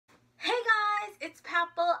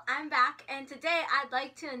I'm back, and today I'd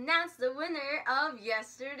like to announce the winner of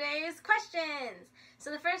yesterday's questions.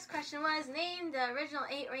 So the first question was, name the original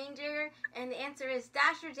 8 reindeer, and the answer is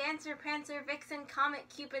Dasher, Dancer, Prancer, Vixen, Comet,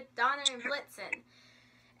 Cupid, Donner, and Blitzen.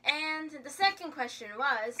 And the second question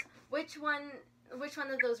was, which one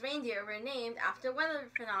of those reindeer were named after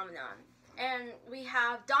weather phenomenon? And we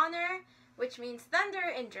have Donner, which means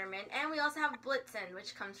thunder in German, and we also have Blitzen,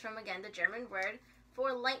 which comes from, again, the German word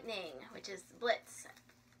for lightning, which is Blitz.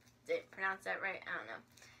 Did I pronounce that right? I don't know.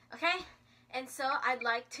 Okay, and so I'd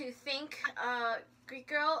like to thank Greek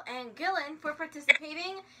Girl and Gillen for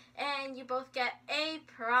participating, and you both get a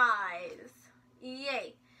prize.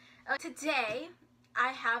 Yay! Today, I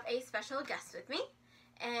have a special guest with me,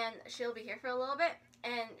 and she'll be here for a little bit,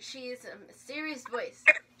 and she's a mysterious voice.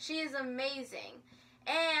 She is amazing,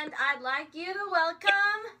 and I'd like you to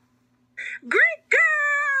welcome Greek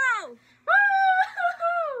Girl! Woo!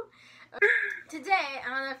 Today, I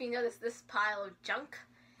don't know if you noticed this pile of junk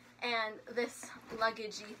and this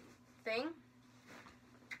luggagey thing.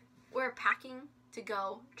 We're packing to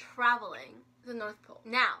go traveling to the North Pole.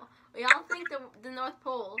 Now, we all think the North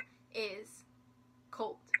Pole is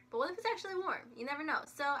cold, but what if it's actually warm? You never know.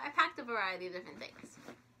 So I packed a variety of different things.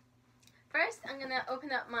 First, I'm gonna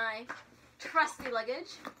open up my trusty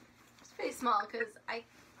luggage. It's pretty small because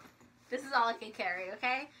this is all I can carry,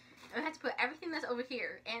 okay? I'm gonna have to put everything that's over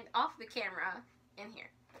here and off the camera in here.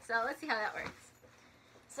 So let's see how that works.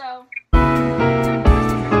 So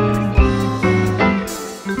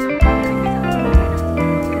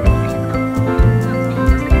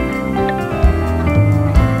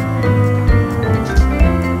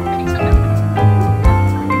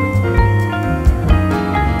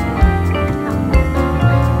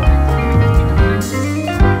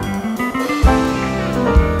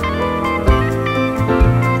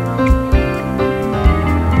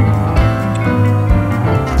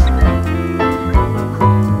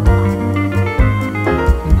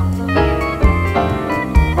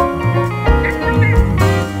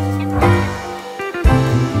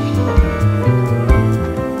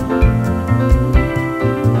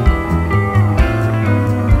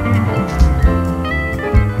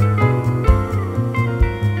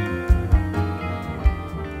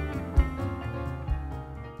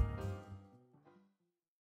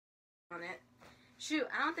on it. Shoot,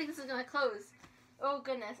 I don't think this is gonna close. Oh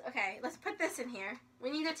goodness. Okay, let's put this in here.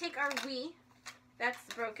 We need to take our Wii. That's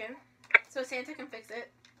broken. So Santa can fix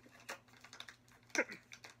it.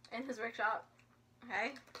 In his workshop.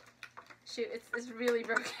 Okay. Shoot, it's really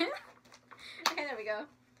broken. Okay, there we go.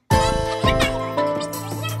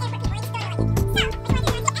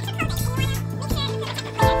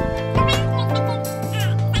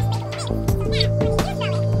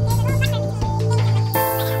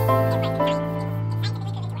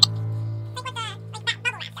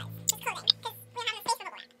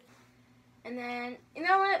 And then, you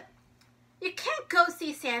know what? You can't go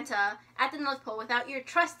see Santa at the North Pole without your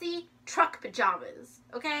trusty truck pajamas,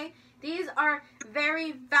 okay? These are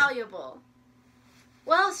very valuable.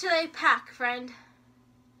 What else should I pack, friend?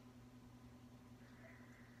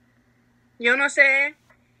 Yo no sé.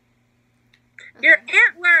 Your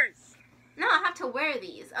antlers! No, I have to wear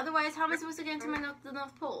these. Otherwise, how am I supposed to get into the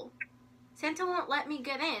North Pole? Santa won't let me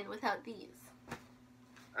get in without these.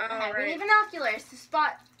 Okay, we need binoculars to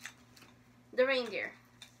spot the reindeer.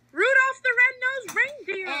 Rudolph the red-nosed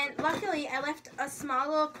reindeer! And luckily, I left a small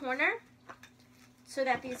little corner so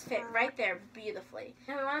that these fit right there beautifully.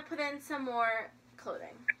 And we want to put in some more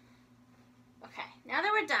clothing. Okay, now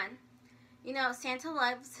that we're done, you know, Santa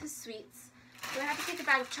loves his sweets, so we have to take a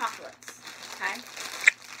bag of chocolates, okay?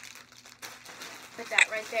 Put that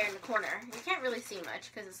right there in the corner. You can't really see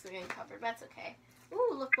much because it's getting covered, but that's okay.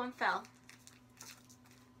 Ooh, look, one fell.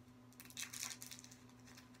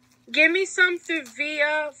 Give me some through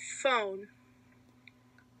via phone.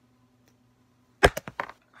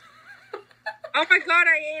 Oh my god,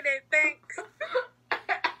 I ate it. Thanks.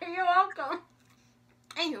 You're welcome.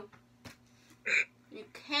 Anywho, you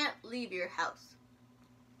can't leave your house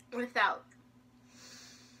without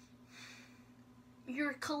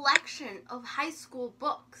your collection of high school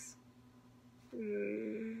books.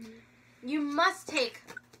 You must take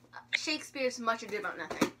Shakespeare's Much Ado About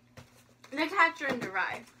Nothing, The Catcher in the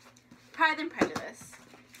Rye, Pride and Prejudice,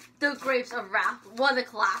 The Grapes of Wrath, what a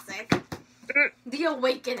classic, The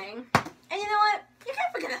Awakening, and you know what? You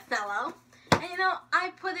can't forget Othello. And you know,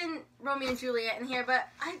 I put in Romeo and Juliet in here, but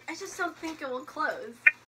I just don't think it will close.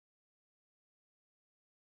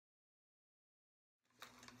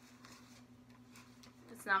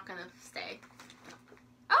 It's not gonna stay.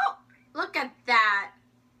 Oh! Look at that!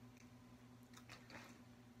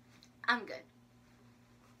 I'm good.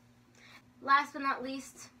 last but not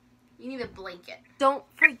least, you need a blanket. Don't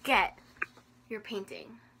forget your painting.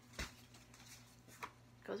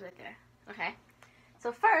 Goes right there. Okay.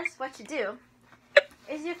 So first, what you do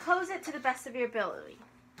is you close it to the best of your ability.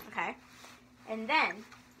 Okay. And then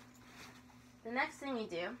the next thing you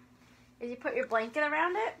do is you put your blanket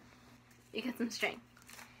around it. You get some string,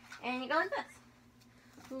 and you go like this.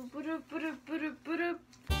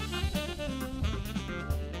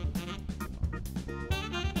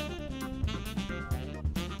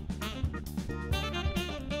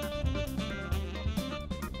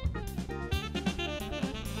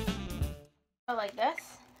 Like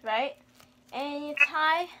this, right? And you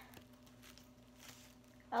tie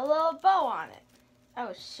a little bow on it.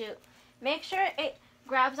 Oh shoot. Make sure it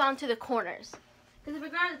grabs onto the corners. Because if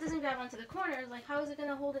it doesn't grab onto the corners, like how is it going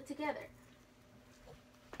to hold it together?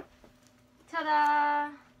 Ta-da!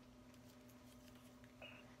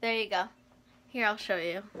 There you go. Here, I'll show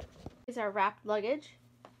you. These are wrapped luggage.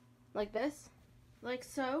 Like this. Like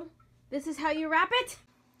so. This is how you wrap it.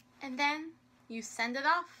 And then you send it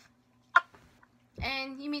off.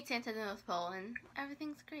 And you meet Santa at the North Pole, and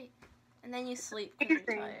everything's great. And then you sleep because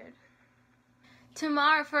you're tired.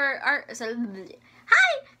 Tomorrow for art.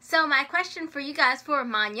 Hi! So my question for you guys for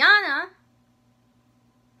mañana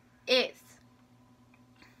is,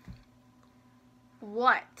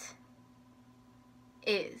 what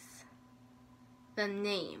is the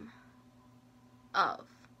name of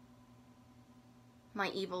my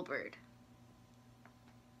evil bird?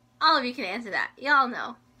 All of you can answer that. Y'all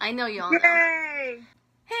know. I know y'all know. Yay!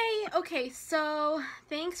 Hey, okay, so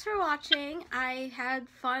thanks for watching. I had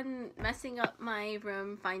fun messing up my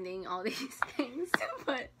room, finding all these things to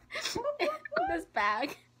put in this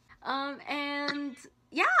bag. And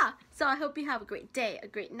yeah, so I hope you have a great day, a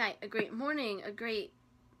great night, a great morning, a great...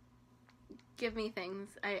 Give me things.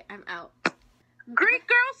 I'm out. Greek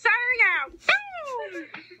girl signing out. Woo!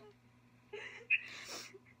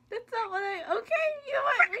 That's not what okay, you know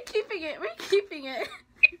what? We're keeping it. We're keeping it.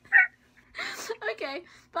 Okay,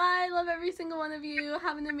 bye. Love every single one of you.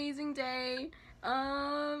 Have an amazing day.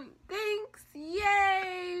 Thanks.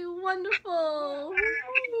 Yay. Wonderful. I'm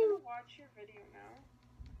gonna watch your video now.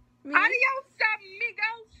 Me? Adios,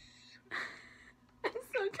 amigos.